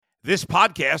This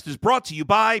podcast is brought to you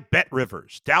by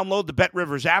BetRivers. Download the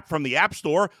BetRivers app from the App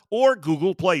Store or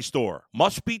Google Play Store.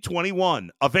 Must be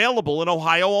 21. Available in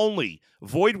Ohio only.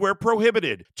 Void where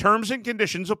prohibited. Terms and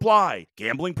conditions apply.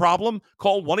 Gambling problem?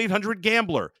 Call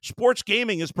 1-800-GAMBLER. Sports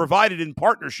gaming is provided in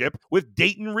partnership with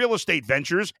Dayton Real Estate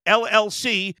Ventures,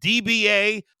 LLC,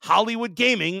 DBA, Hollywood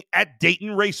Gaming at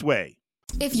Dayton Raceway.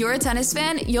 If you're a tennis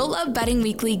fan, you'll love Betting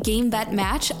Weekly Game Bet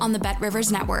Match on the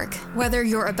BetRivers Network. Whether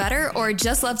you're a bettor or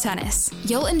just love tennis,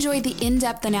 you'll enjoy the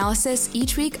in-depth analysis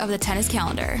each week of the tennis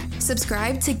calendar.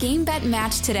 Subscribe to Game Bet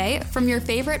Match today from your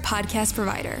favorite podcast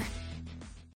provider.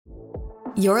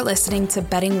 You're listening to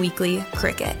Betting Weekly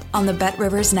Cricket on the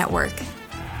BetRivers Network.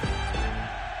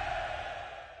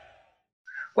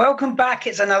 Welcome back.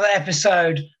 It's another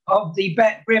episode of the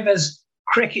BetRivers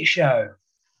Cricket Show.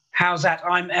 How's that?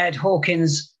 I'm Ed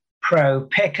Hawkins, pro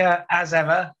picker, as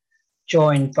ever,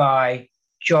 joined by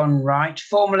John Wright,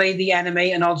 formerly the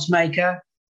enemy and odds maker,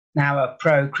 now a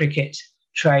pro cricket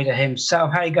trader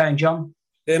himself. How are you going, John?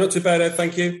 Yeah, not too bad, Ed.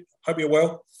 Thank you. Hope you're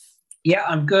well. Yeah,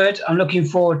 I'm good. I'm looking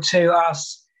forward to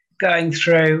us going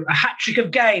through a hat-trick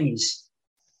of games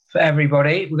for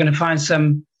everybody. We're going to find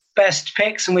some best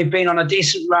picks, and we've been on a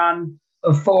decent run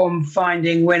of form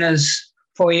finding winners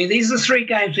for you. These are the three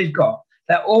games we've got.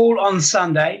 They're all on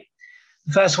Sunday.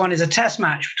 The first one is a test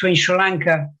match between Sri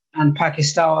Lanka and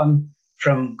Pakistan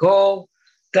from Galle.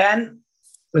 Then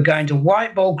we're going to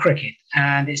white ball cricket,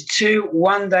 and it's two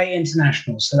one-day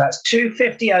internationals. So that's two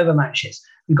 50-over matches.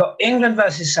 We've got England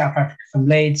versus South Africa from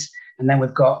Leeds, and then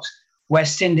we've got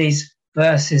West Indies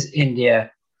versus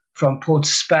India from Port of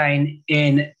Spain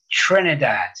in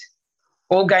Trinidad.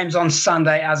 All games on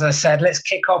Sunday, as I said. Let's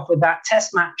kick off with that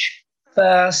test match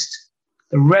first.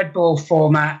 The red ball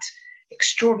format,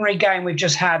 extraordinary game we've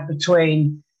just had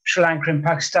between Sri Lanka and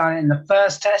Pakistan in the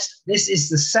first test. This is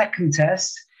the second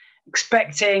test.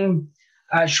 Expecting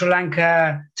Sri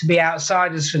Lanka to be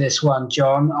outsiders for this one,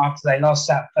 John, after they lost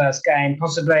that first game,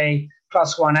 possibly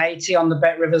plus 180 on the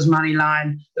BetRivers money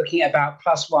line, looking at about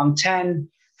plus 110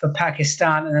 for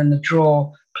Pakistan, and then the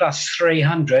draw plus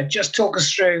 300. Just talk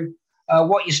us through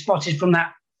what you spotted from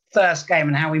that first game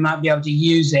and how we might be able to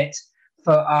use it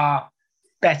for our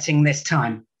betting this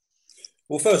time.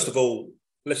 Well, first of all,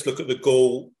 let's look at the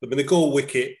Galle. The Galle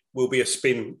wicket will be a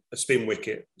spin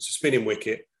wicket. It's a spinning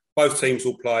wicket. Both teams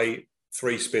will play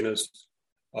three spinners.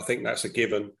 I think that's a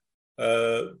given.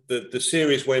 The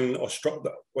series when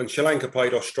Sri Lanka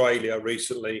played Australia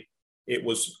recently, it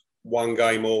was one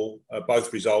game all,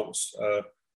 both results.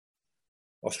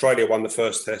 Australia won the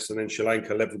first test, and then Sri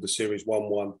Lanka levelled the series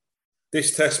 1-1.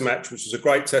 This test match, which was a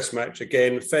great test match,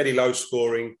 again, fairly low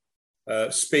scoring.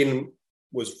 Spin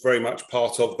was very much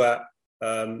part of that,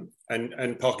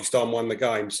 and Pakistan won the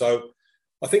game. So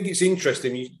I think it's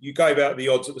interesting. You gave out the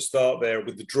odds at the start there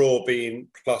with the draw being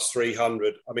plus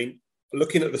 300. I mean,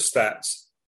 looking at the stats,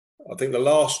 I think the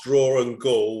last draw on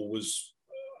Galle was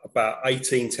about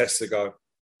 18 tests ago,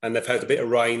 and they've had a bit of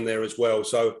rain there as well.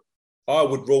 So I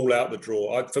would rule out the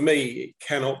draw. For me, it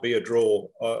cannot be a draw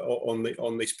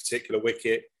on this particular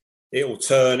wicket. It will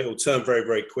turn very,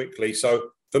 very quickly. So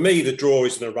for me, the draw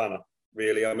isn't a runner,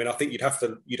 really. I mean, I think you'd have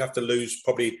to lose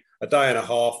probably a day and a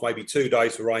half, maybe 2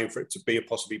 days for rain for it to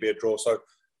possibly be a draw. So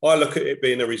I look at it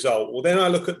being a result. Well, then I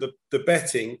look at the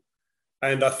betting,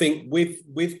 and I think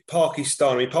with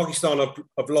Pakistan, I mean, Pakistan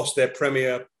have lost their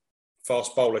premier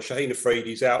fast bowler. Shaheen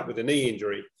Afridi's out with a knee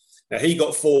injury. Now, he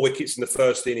got 4 wickets in the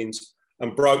first innings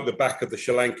and broke the back of the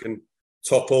Sri Lankan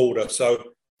top order.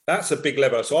 So that's a big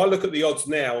lever. So I look at the odds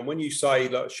now, and when you say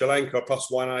like Sri Lanka are plus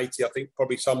 180, I think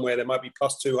probably somewhere there might be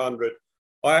plus 200.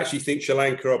 I actually think Sri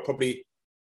Lanka are probably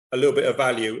a little bit of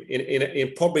value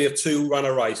in probably a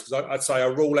 2-runner race, because I'd say I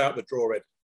rule out the draw, Ed.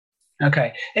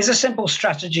 Okay. It's a simple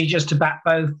strategy just to back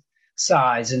both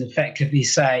sides and effectively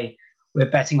say we're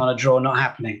betting on a draw not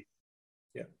happening.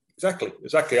 Yeah,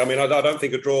 exactly. I mean, I don't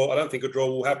think a draw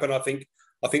will happen. I think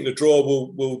the draw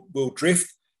will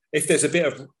drift. If there's a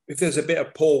bit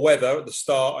of poor weather at the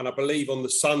start, and I believe on the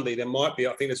Sunday there might be,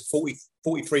 I think there's a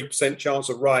 43% chance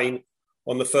of rain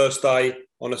on the first day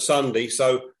on a Sunday.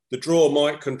 So the draw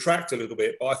might contract a little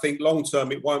bit, but I think long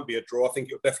term it won't be a draw. I think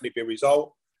it'll definitely be a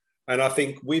result. And I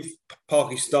think with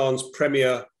Pakistan's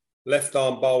premier left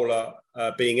arm bowler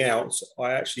being out,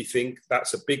 I actually think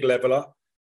that's a big leveller.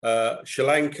 Sri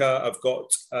Lanka have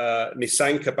got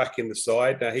Nissanka back in the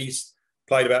side. Now he's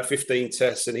played about 15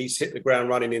 tests and he's hit the ground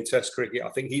running in test cricket.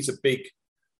 I think he's a big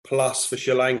plus for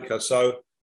Sri Lanka. So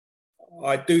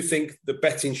I do think the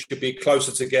betting should be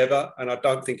closer together, and I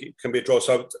don't think it can be a draw.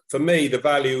 So for me, the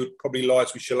value probably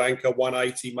lies with Sri Lanka,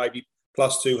 180, maybe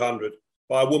plus 200.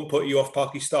 But I wouldn't put you off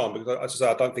Pakistan because, as I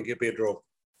say, I don't think it'd be a draw.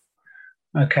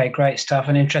 Okay, great stuff.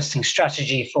 An interesting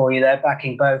strategy for you there,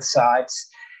 backing both sides.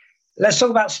 Let's talk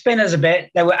about spinners a bit.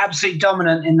 They were absolutely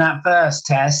dominant in that first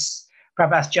test.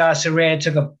 Prabhas Jayasuriya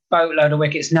took a boatload of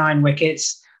wickets, 9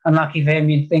 wickets. Unlucky for him,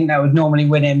 you'd think that would normally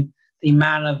win him the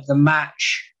man of the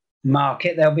match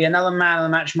market. There'll be another man of the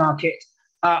match market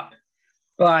up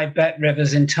by Bet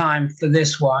Rivers in time for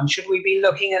this one. Should we be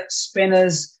looking at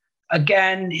spinners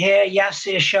again here?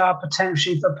 Yasir Shah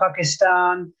potentially for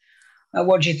Pakistan.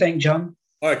 What do you think, John?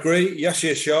 I agree.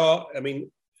 Yasir Shah, I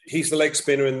mean, he's the leg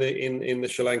spinner in the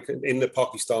Sri Lanka, in the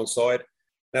Pakistan side.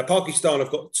 Now, Pakistan have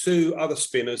got 2 other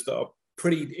spinners that are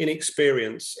pretty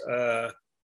inexperienced.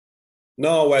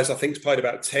 Nawaz, I think, has played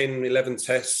about 10, 11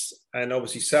 tests. And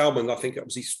obviously Salman, I think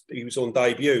he was on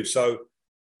debut. So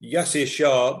Yasir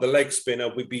Shah, the leg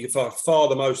spinner, would be far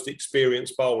the most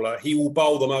experienced bowler. He will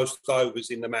bowl the most overs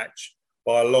in the match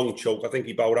by a long chalk. I think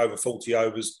he bowled over 40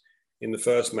 overs in the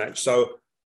first match. So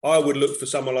I would look for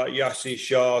someone like Yasir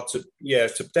Shah to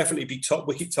definitely be top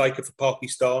wicket taker for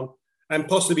Pakistan and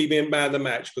possibly be a man of the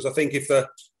match. Because I think if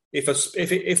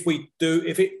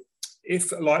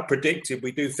like predicted,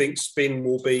 we do think spin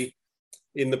will be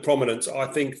in the prominence. I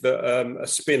think that a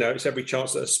spinner, it's every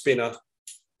chance that a spinner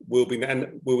will be man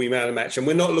of the match. And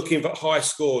we're not looking for high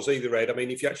scores either, Ed. I mean,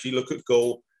 if you actually look at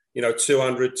Gaul,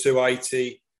 200,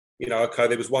 280, okay,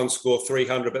 there was one score,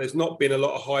 300, but there's not been a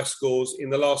lot of high scores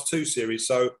in the last 2 series.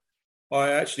 So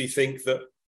I actually think that,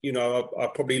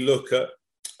 I'll probably look at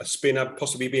a spinner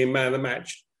possibly being man of the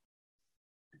match.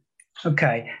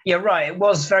 Okay. Yeah, right. It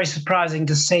was very surprising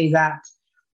to see that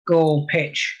Gaul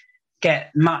pitch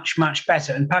get much, much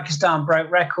better. And Pakistan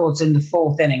broke records in the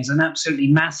 4th innings, an absolutely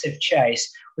massive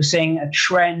chase. We're seeing a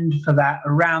trend for that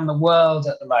around the world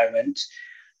at the moment.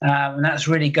 And that's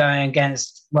really going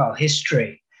against,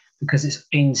 history, because it's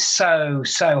been so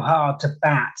hard to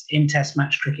bat in Test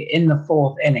match cricket in the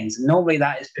 4th innings. And normally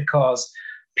that is because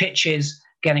pitches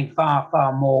getting far,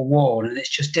 far more worn, and it's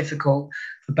just difficult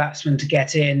for batsmen to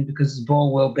get in because the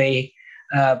ball will be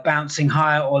bouncing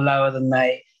higher or lower than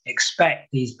they expect,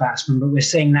 these batsmen. But we're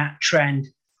seeing that trend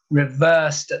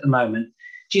reversed at the moment.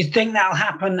 Do you think that'll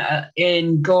happen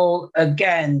in Gaul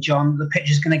again, John? The pitch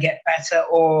is going to get better,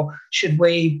 or should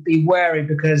we be wary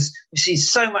because we see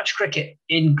so much cricket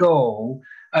in Gaul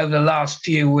over the last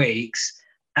few weeks,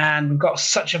 and we've got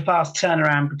such a fast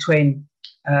turnaround between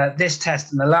this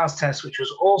test and the last test, which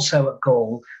was also at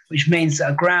Gaul, which means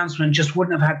that a groundsman just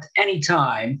wouldn't have had any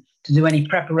time to do any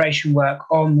preparation work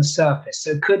on the surface.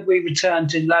 So could we return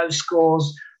to low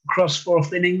scores across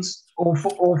 4th innings, all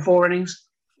 4 innings?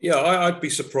 Yeah, I'd be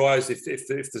surprised if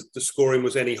the scoring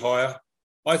was any higher.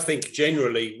 I think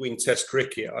generally in Test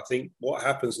cricket, I think what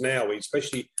happens now,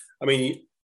 especially, I mean,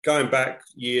 going back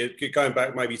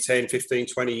maybe 10, 15,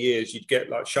 20 years, you'd get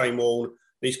like Shane Warne,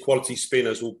 these quality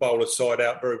spinners will bowl a side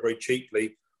out very, very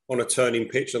cheaply on a turning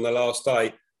pitch on the last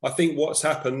day. I think what's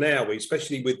happened now,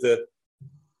 especially with the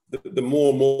more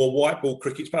and more white ball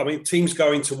cricket, I mean, teams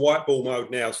go into white ball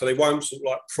mode now, so they won't sort of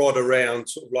like prod around,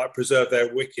 sort of like preserve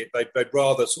their wicket. They'd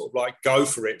rather sort of like go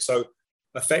for it. So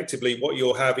effectively what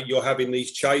you're having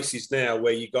these chases now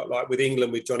where you've got like with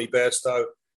England, with Johnny Bairstow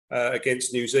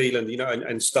against New Zealand,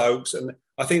 and Stokes. And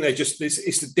I think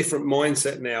it's a different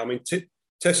mindset now. I mean,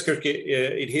 Test cricket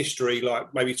in history,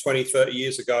 like maybe 20, 30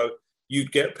 years ago,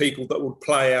 you'd get people that would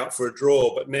play out for a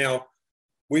draw. But now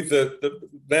with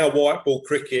now white ball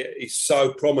cricket is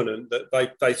so prominent that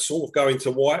they sort of go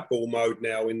into white ball mode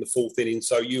now in the 4th inning.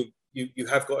 So you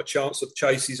have got a chance of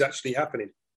chases actually happening.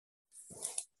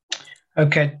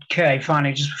 Okay,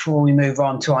 finally, just before we move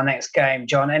on to our next game,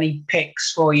 John, any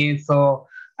picks for you for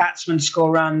batsmen to score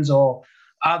runs or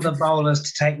other bowlers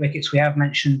to take wickets? We have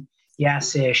mentioned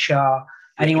Yasir Shah.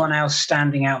 Anyone else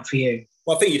standing out for you?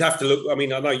 Well, I think you'd have to look. I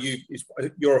mean, I know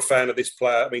you're a fan of this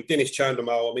player. I mean, Dinesh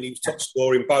Chandimal, I mean, he was top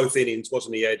scorer in both innings,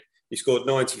 wasn't he, Ed? He scored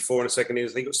 94 in the second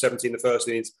innings. I think he got 70 in the first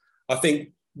innings. I think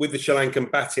with the Sri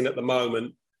Lankan batting at the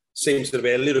moment, seems to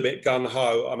be a little bit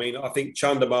gung-ho. I mean, I think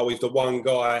Chandimal is the one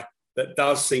guy that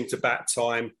does seem to bat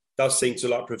time, does seem to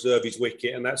like preserve his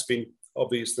wicket, and that's been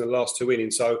obvious in the last 2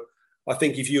 innings. So I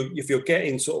think if you're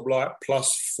getting sort of like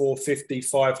plus 450,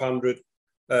 500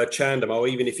 Chandimal,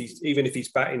 even if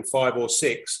he's batting 5 or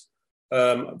 6,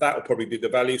 that will probably be the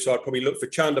value. So I'd probably look for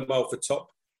Chandimal for top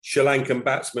Sri Lankan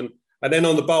batsman. And then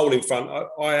on the bowling front,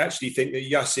 I actually think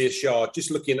that Yasir Shah,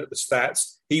 just looking at the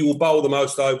stats, he will bowl the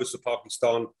most overs for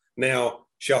Pakistan. Now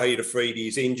Shahid Afridi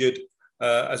is injured.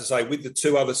 As I say, with the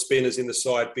 2 other spinners in the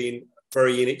side being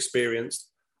very inexperienced,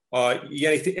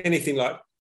 anything like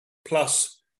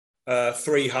plus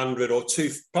 300 or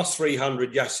plus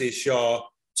 300 Yasir Shah,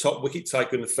 top wicket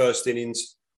taker in the first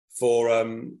innings for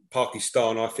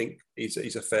Pakistan, I think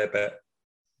is a fair bet.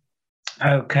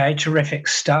 Okay, terrific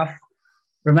stuff.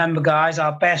 Remember, guys,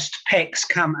 our best picks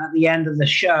come at the end of the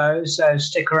show, so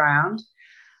stick around.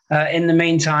 In the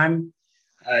meantime,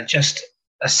 just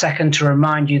a second to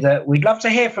remind you that we'd love to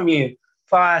hear from you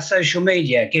via social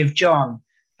media. Give John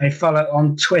a follow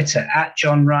on Twitter at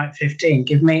JohnWright15.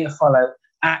 Give me a follow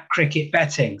at Cricket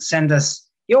Betting. Send us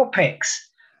your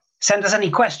picks. Send us any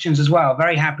questions as well.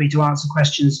 Very happy to answer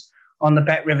questions on the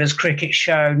Bet Rivers Cricket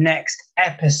Show next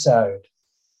episode.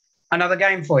 Another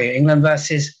game for you, England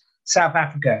versus South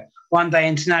Africa. One-day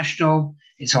international.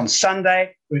 It's on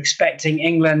Sunday. We're expecting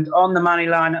England on the money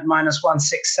line at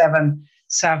 -167,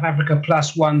 South Africa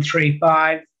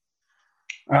 +135.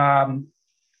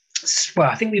 Well,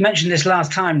 I think we mentioned this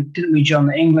last time, didn't we, John,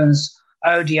 that England's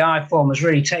ODI form was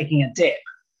really taking a dip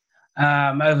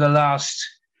over the last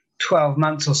 12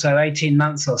 months or so, 18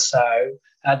 months or so.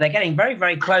 They're getting very,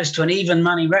 very close to an even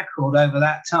money record over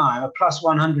that time, a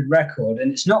 +100 record,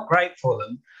 and it's not great for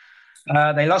them.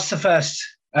 They lost the first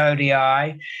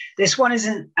ODI. This one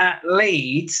isn't at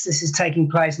Leeds. This is taking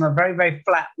place on a very, very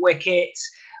flat wicket,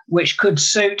 which could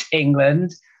suit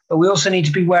England. But we also need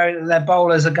to be wary that their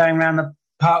bowlers are going around the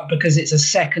park because it's a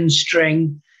second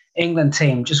string England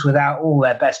team, just without all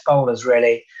their best bowlers,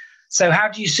 really. So how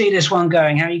do you see this one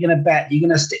going? How are you going to bet? Are you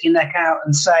going to stick your neck out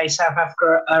and say South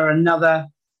Africa are another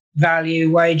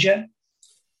value wager?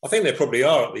 I think they probably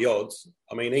are at the odds.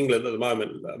 I mean, England at the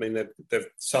moment, I mean, they've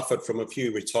suffered from a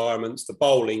few retirements. The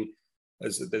bowling,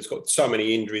 there's got so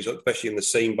many injuries, especially in the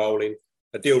seam bowling.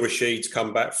 Adil Rashid's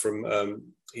come back from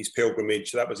his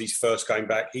pilgrimage. That was his first game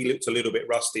back. He looked a little bit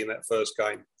rusty in that first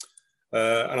game.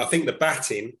 And I think the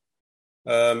batting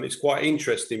is quite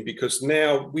interesting because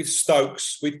now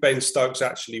with Ben Stokes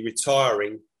actually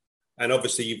retiring, and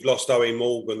obviously you've lost Owen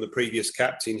Morgan, the previous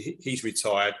captain, he's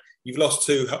retired. You've lost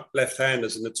two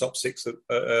left-handers in the top six of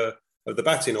the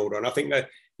batting order. And I think that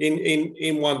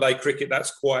in one-day cricket,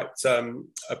 that's quite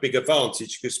a big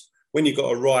advantage because when you've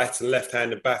got a right and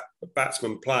left-handed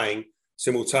batsman playing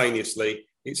simultaneously,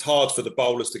 it's hard for the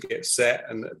bowlers to get set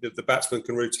and the batsman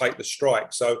can rotate the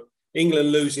strike. So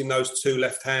England losing those two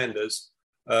left-handers,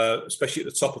 especially at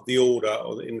the top of the order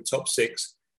or in the top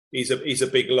six, is a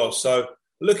big loss. So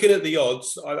looking at the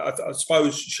odds, I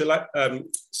suppose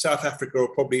South Africa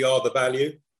probably are the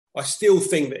value. I still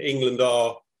think that England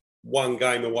are one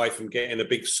game away from getting a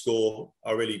big score.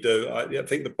 I really do. I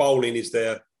think the bowling is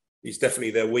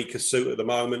definitely their weakest suit at the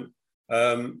moment.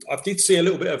 I did see a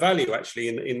little bit of value actually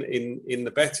in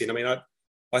the betting. I mean,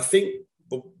 I think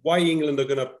the way England are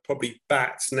going to probably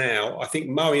bat now, I think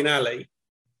Moeen Ali,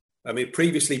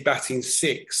 previously batting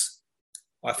six,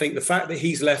 I think the fact that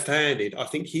he's left-handed, I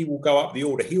think he will go up the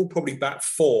order. He'll probably bat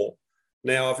four.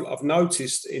 Now, I've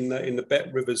noticed in the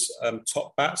Bet Rivers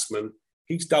top batsman,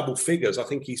 he's double figures. I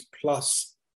think he's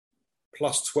plus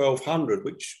 1,200,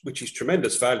 which is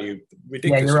tremendous value,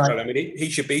 ridiculous. Yeah, right. I mean, he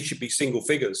should be single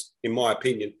figures in my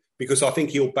opinion because I think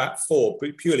he'll bat four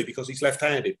purely because he's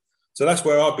left-handed. So that's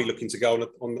where I'd be looking to go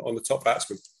on the top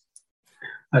batsman.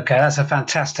 Okay, that's a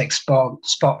fantastic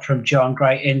spot from John.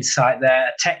 Great insight there.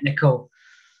 A technical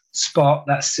spot.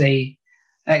 That's the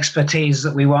expertise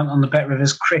that we want on the Bet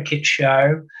Rivers Cricket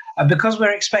Show. Because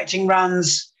we're expecting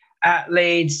runs at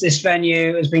Leeds, this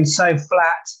venue has been so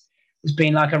flat. It's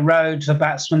been like a road for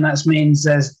batsmen. That means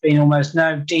there's been almost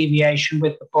no deviation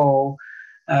with the ball,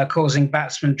 causing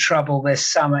batsmen trouble this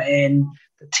summer in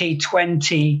the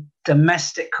T20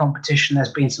 domestic competition.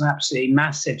 There's been some absolutely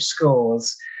massive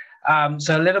scores.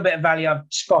 So a little bit of value I've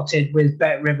spotted with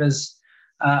Bet Rivers,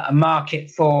 a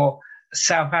market for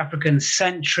South African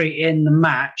century in the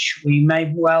match. We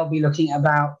may well be looking at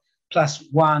about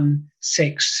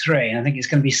 +163. And I think it's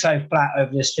going to be so flat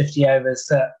over this 50 overs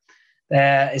that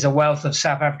there is a wealth of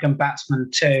South African batsmen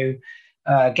to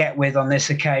get with on this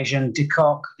occasion. De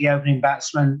Kock, the opening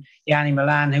batsman, Yanni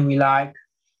Milan, who we like,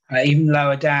 even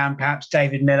lower down, perhaps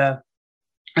David Miller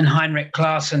and Heinrich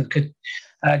Klaassen could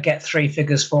get three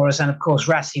figures for us. And of course,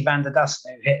 Rassie van der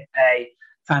Dussen, who hit a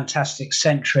fantastic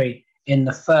century in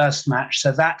the first match.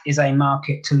 So that is a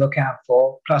market to look out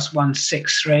for,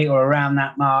 +163 or around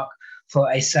that mark for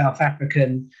a South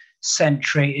African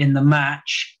century in the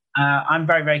match. I'm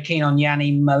very, very keen on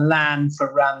Yanni Milan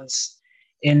for runs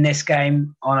in this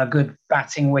game on a good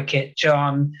batting wicket,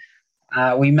 John.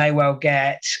 We may well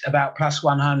get about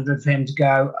 +100 for him to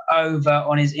go over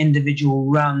on his individual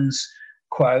runs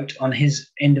quote, on his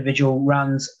individual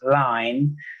runs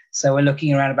line. So we're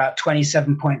looking around about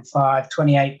 27.5,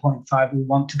 28.5. We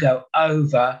want to go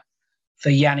over for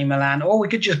Yanni Milan, or we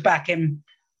could just back him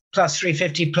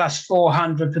 +350,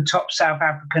 +400 for top South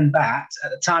African bat.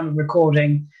 At the time of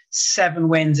recording 7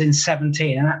 wins in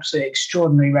 17, an absolutely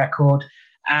extraordinary record.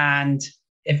 And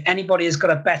if anybody has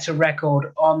got a better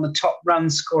record on the top run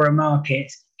scorer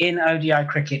market in ODI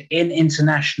cricket, in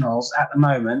internationals at the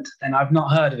moment, then I've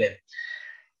not heard of him.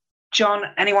 John,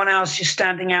 anyone else who's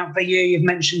standing out for you? You've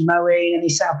mentioned Moeen. Any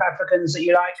South Africans that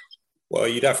you like? Well,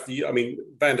 you'd have to,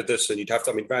 Van der Dussen,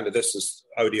 Van der Dussen's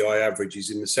ODI average is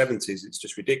in the 70s. It's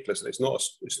just ridiculous. And it's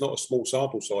not a small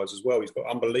sample size as well. He's got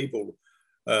unbelievable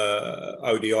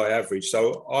ODI average.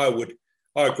 So I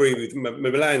agree with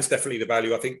Milan's definitely the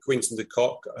value. I think Quinton de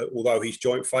Kock, although he's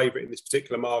joint favourite in this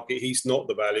particular market, he's not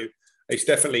the value. It's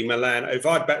definitely Milan. If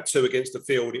I'd bat 2 against the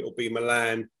field, it'll be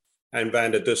Milan and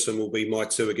Van der Dussen will be my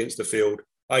 2 against the field.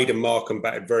 Aidan Markham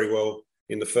batted very well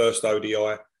in the first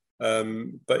ODI.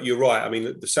 But you're right. I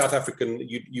mean, the South African,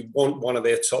 you want one of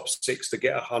their top 6 to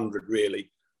get 100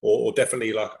 really, or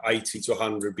definitely like 80 to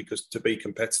 100 because to be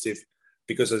competitive.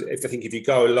 Because if you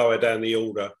go lower down the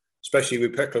order, especially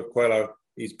with Pecco Coelho,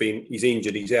 he's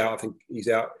injured. He's out. I think he's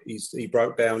out. He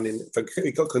broke down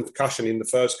he got concussion in the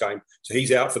first game, so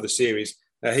he's out for the series.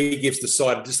 Now he gives the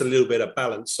side just a little bit of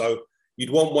balance. So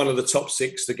you'd want one of the top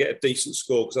 6 to get a decent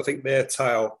score because I think their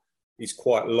tail is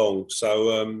quite long.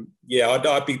 So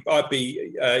I'd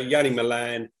be Yanni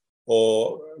Milan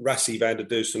or Rassie van der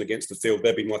Dussen against the field.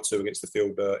 They'd be my 2 against the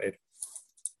field, Ed.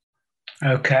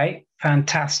 Okay,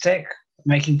 fantastic.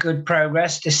 Making good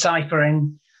progress,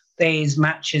 deciphering these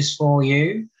matches for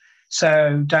you.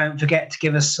 So don't forget to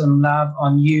give us some love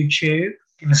on YouTube.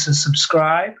 Give us a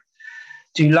subscribe.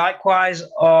 Do likewise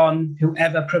on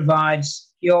whoever provides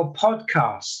your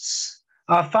podcasts.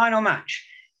 Our final match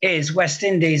is West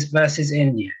Indies versus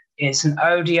India. It's an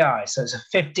ODI, so it's a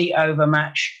 50-over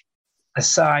match, a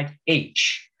side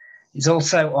each. It's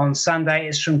also on Sunday.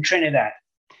 It's from Trinidad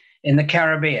in the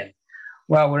Caribbean.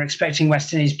 Well, we're expecting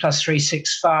West Indies plus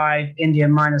 365, India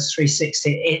minus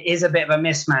 360. It is a bit of a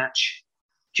mismatch,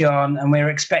 John, and we're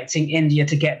expecting India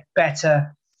to get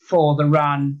better for the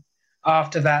run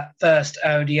after that first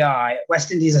ODI.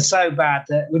 West Indies are so bad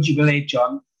that, would you believe,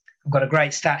 John, I've got a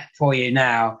great stat for you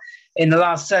now. In the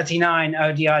last 39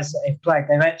 ODIs that they've played,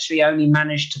 they've actually only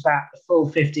managed to bat the full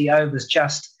 50 overs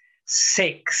just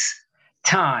 6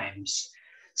 times.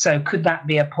 So could that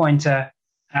be a pointer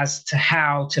as to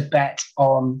how to bet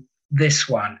on this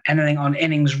one? Anything on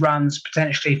innings runs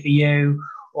potentially for you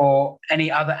or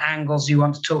any other angles you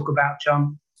want to talk about,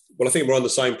 John? Well, I think we're on the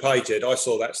same page, Ed. I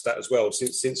saw that stat as well.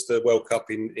 Since the World Cup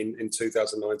in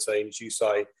 2019, as you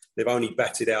say, they've only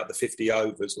batted out the 50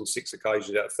 overs on 6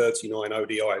 occasions out of 39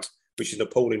 ODIs, which is an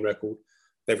appalling record.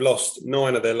 They've lost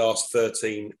 9 of their last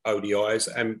 13 ODIs.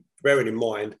 And bearing in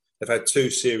mind, they've had 2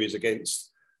 series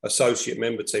against associate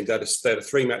member teams. They had a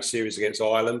 3-match series against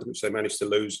Ireland, which they managed to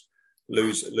lose,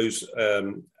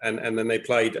 and then they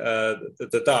played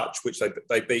the Dutch, which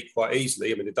they beat quite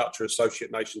easily. I mean, the Dutch are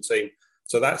associate nation team,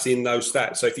 so that's in those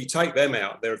stats. So if you take them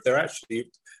out, their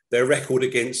record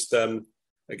against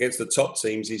the top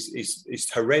teams is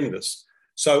horrendous.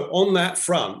 So on that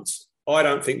front, I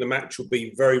don't think the match will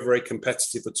be very, very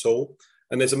competitive at all.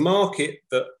 And there's a market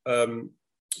that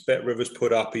Bet Rivers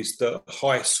put up is the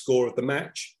highest score of the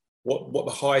match, what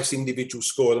the highest individual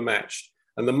score of the match.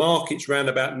 And the market's round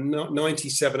about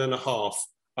 97.5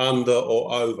 under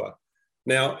or over.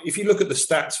 Now, if you look at the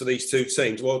stats for these 2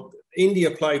 teams, well, India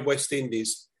played West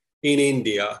Indies in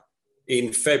India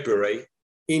in February.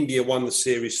 India won the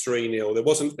series 3-0. There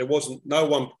wasn't no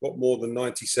one got more than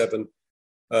 97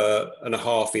 and a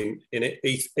half in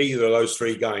either of those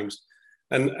 3 games.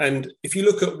 And if you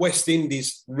look at West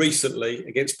Indies recently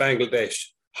against Bangladesh,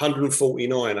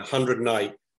 149,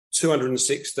 108,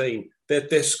 216,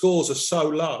 their scores are so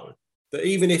low that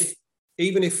even if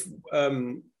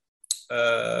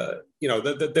they're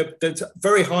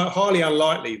very highly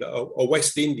unlikely that a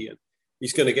West Indian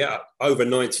is going to get up over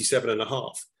 97 and a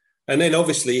half. And then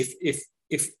obviously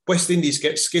if West Indies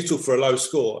get skittled for a low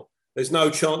score, there's no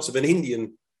chance of an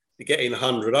Indian getting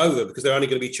 100 over because they're only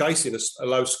going to be chasing a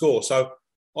low score. So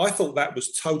I thought that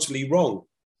was totally wrong.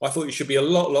 I thought it should be a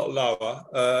lot lower.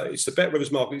 It's the Bet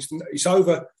Rivers market. It's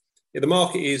over. The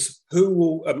market is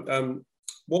what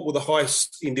will the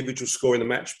highest individual score in the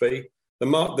match be? The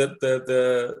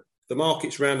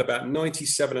market's round about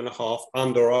 97.5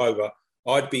 under or over.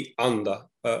 I'd be under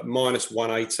minus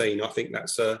 118. I think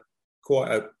that's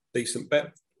quite a decent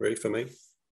bet, really, for me.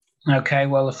 Okay,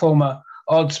 well, the former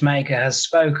odds maker has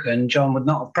spoken. John would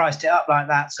not have priced it up like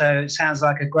that, so it sounds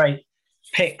like a great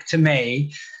pick to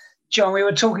me. John, we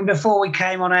were talking before we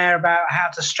came on air about how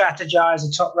to strategize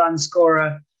a top run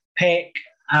scorer pick.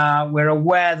 We're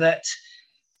aware that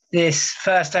this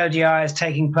first ODI is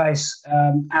taking place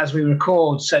as we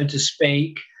record, so to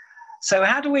speak. So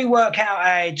how do we work out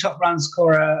a top run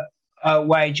scorer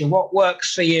wager? What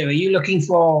works for you? Are you looking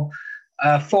for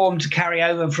form to carry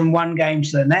over from one game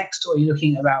to the next, or are you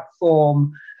looking about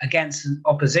form against an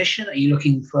opposition? Are you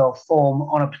looking for form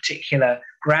on a particular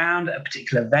ground, a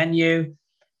particular venue?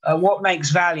 What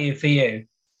makes value for you?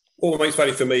 What makes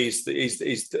value for me is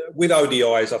with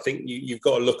ODIs, I think you've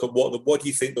got to look at what do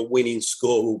you think the winning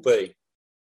score will be.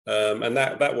 And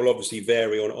that will obviously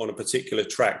vary on a particular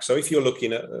track. So if you're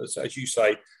looking at, as you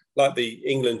say, like the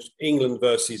England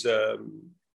versus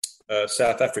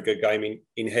South Africa game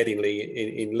in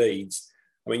Headingley in Leeds,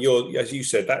 I mean, as you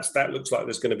said, that looks like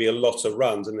there's going to be a lot of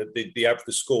runs, and the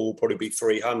score will probably be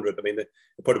 300. I mean,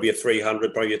 it'll probably be a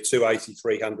 300, probably a 280,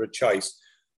 300 chase.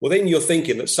 Well, then you're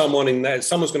thinking that someone's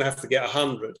going to have to get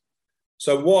 100.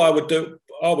 So what I would do,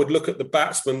 I would look at the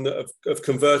batsmen that have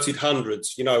converted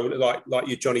hundreds, like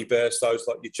your Johnny Bairstows,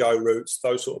 like your Joe Roots,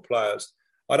 those sort of players.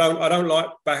 I don't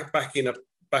like backing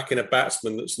a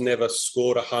batsman that's never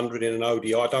scored 100 in an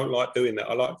ODI. I don't like doing that.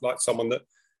 I like someone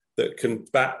that can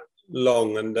bat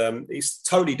long, and it's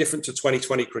totally different to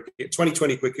 2020 cricket.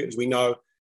 2020 cricket, as we know,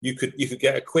 you could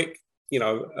get a quick,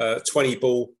 20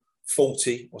 ball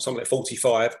 40 or something like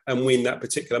 45 and win that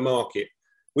particular market.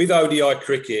 With ODI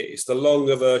cricket, it's the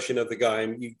longer version of the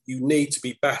game. You need to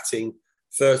be batting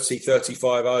 30,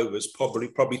 35 overs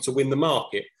probably to win the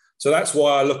market. So that's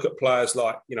why I look at players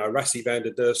like, Rassie van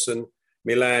der Dursen,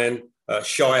 Milan,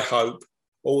 Shai Hope,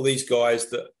 all these guys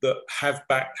that have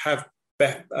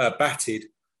batted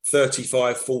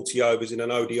 35, 40 overs in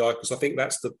an ODI, because I think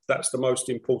that's the most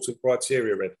important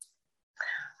criteria, Red.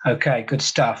 Okay, good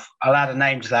stuff. I'll add a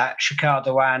name to that, Shikhar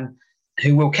Dhawan,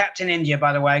 who will captain India,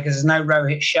 by the way, because there's no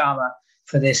Rohit Sharma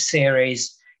for this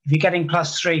series. If you're getting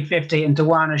plus 350 and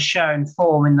Dhawan has shown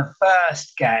form in the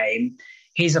first game,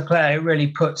 he's a player who really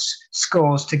puts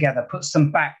scores together, puts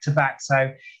them back to back.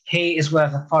 So he is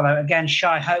worth a follow. Again,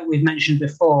 Shai Hope, we've mentioned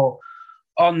before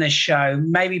on this show,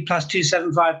 maybe plus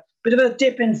 275. Bit of a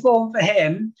dip in form for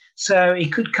him. So he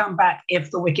could come back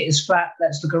if the wicket is flat.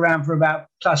 Let's look around for about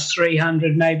plus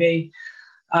 300 maybe.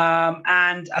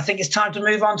 And I think it's time to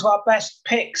move on to our best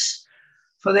picks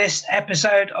for this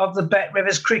episode of the Bet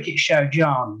Rivers Cricket Show.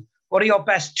 John, what are your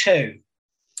best two?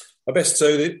 My best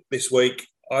two this week,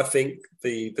 I think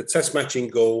the test match in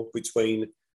Galle between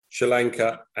Sri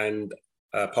Lanka and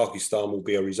Pakistan will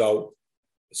be a result.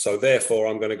 So therefore,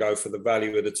 I'm going to go for the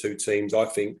value of the two teams. I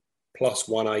think plus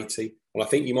 180. And I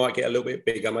think you might get a little bit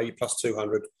bigger, maybe plus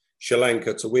 200. Sri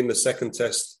Lanka to win the second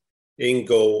test in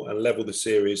Galle and level the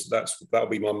series. That'll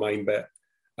be my main bet.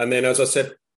 And then, as I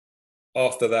said,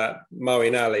 after that,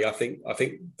 Moeen Ali. I think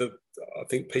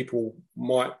people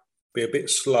might be a bit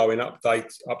slow in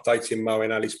updating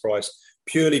Moeen Ali's price,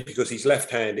 purely because he's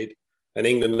left-handed, and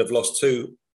England have lost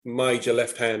two major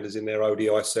left-handers in their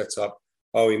ODI setup,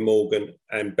 Owen Morgan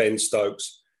and Ben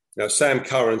Stokes. Now, Sam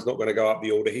Curran's not going to go up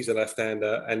the order. He's a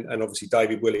left-hander, and obviously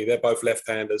David Willey. They're both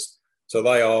left-handers. So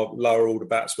they are lower order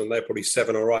batsmen. They're probably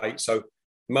 7 or 8. So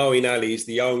Moeen Ali is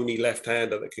the only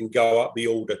left-hander that can go up the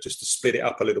order just to split it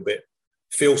up a little bit.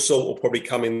 Phil Salt will probably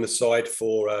come in the side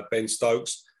for Ben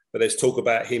Stokes, but there's talk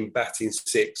about him batting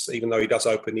 6, even though he does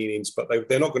open the innings. But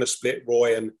they're not going to split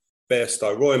Roy and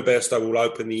Bairstow. Roy and Bairstow will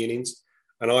open the innings.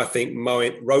 And I think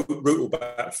Root will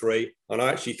bat 3. And I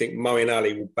actually think Moeen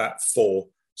Ali will bat 4.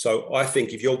 So I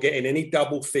think if you're getting any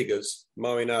double figures,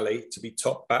 Moeen Ali to be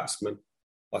top batsman,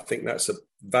 I think that's a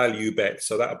value bet.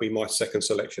 So that'll be my second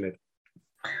selection, Ed.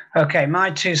 Okay, my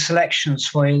two selections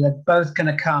for you, they're both going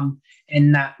to come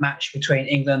in that match between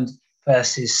England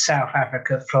versus South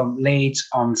Africa from Leeds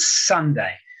on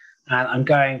Sunday. And I'm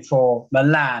going for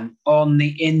Milan on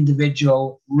the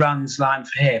individual runs line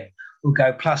for him. We'll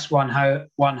go plus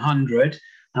 100.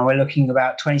 And we're looking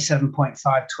about 27.5,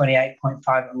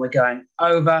 28.5, and we're going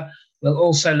over. We'll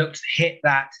also look to hit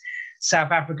that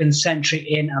South African century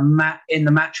in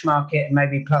the match market, and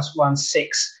maybe plus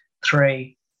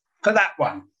 163 for that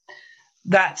one.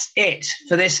 That's it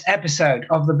for this episode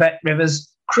of the Bet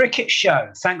Rivers Cricket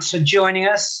Show. Thanks for joining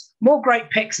us. More great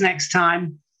picks next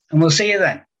time, and we'll see you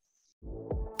then.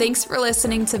 Thanks for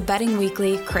listening to Betting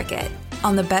Weekly Cricket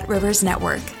on the Bet Rivers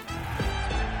Network.